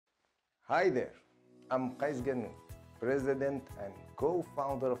Hi there, I'm Qais Gannou, President and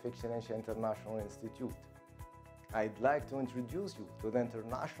co-founder of Excellence International Institute. I'd like to introduce you to the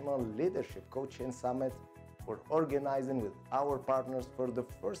International Leadership Coaching Summit we're organizing with our partners for the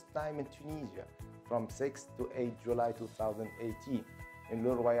first time in Tunisia from 6 to 8 July 2018 in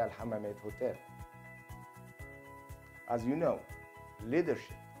the Royal Hammamet Hotel. As you know,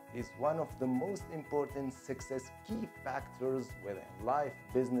 leadership is one of the most important success key factors within life,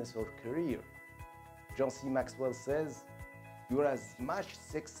 business, or career. John C. Maxwell says, "You're as much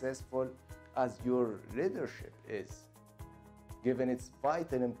successful as your leadership is." Given its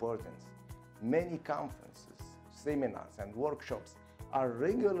vital importance, many conferences, seminars, and workshops are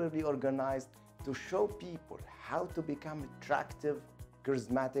regularly organized to show people how to become attractive,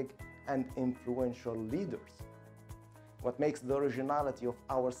 charismatic, and influential leaders. What makes the originality of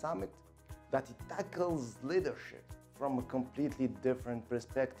our summit? That it tackles leadership from a completely different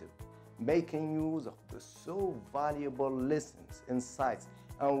perspective, making use of the so valuable lessons, insights,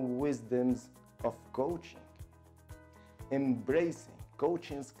 and wisdoms of coaching. Embracing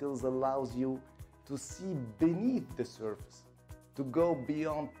coaching skills allows you to see beneath the surface, to go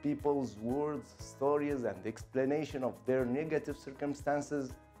beyond people's words, stories, and explanation of their negative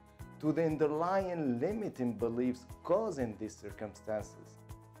circumstances to the underlying limiting beliefs causing these circumstances.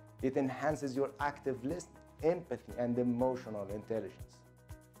 It enhances your active listening, empathy, and emotional intelligence.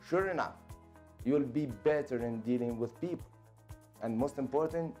 Sure enough, you'll be better in dealing with people. And most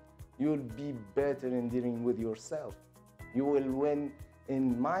important, you'll be better in dealing with yourself. You will win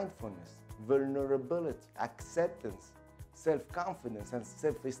in mindfulness, vulnerability, acceptance, self-confidence, and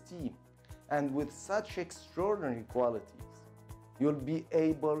self-esteem. And with such extraordinary qualities, you'll be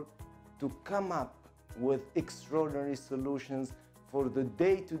able to come up with extraordinary solutions for the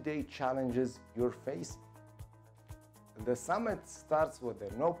day-to-day challenges you're facing. The summit starts with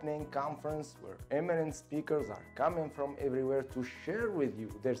an opening conference where eminent speakers are coming from everywhere to share with you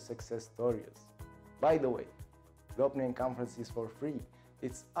their success stories. By the way, the opening conference is for free.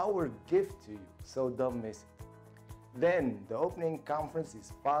 It's our gift to you, so don't miss it. Then, the opening conference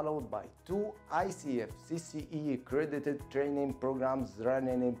is followed by 2 ICF CCE accredited training programs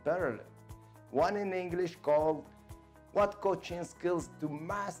running in parallel. One in English called "What Coaching Skills to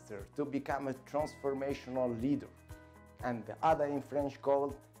Master to Become a Transformational Leader," and the other in French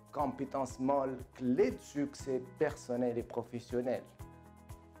called "Compétences molles, clés de succès personnel et professionnel."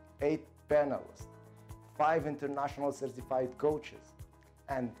 8 panelists, 5 international certified coaches,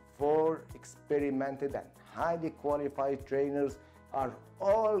 and 4 experimented and highly qualified trainers are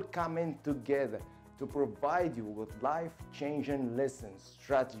all coming together to provide you with life-changing lessons,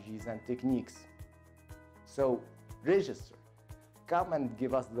 strategies, and techniques. So register, come and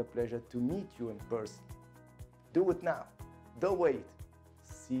give us the pleasure to meet you in person. Do it now, don't wait,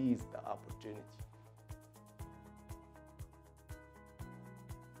 seize the opportunity.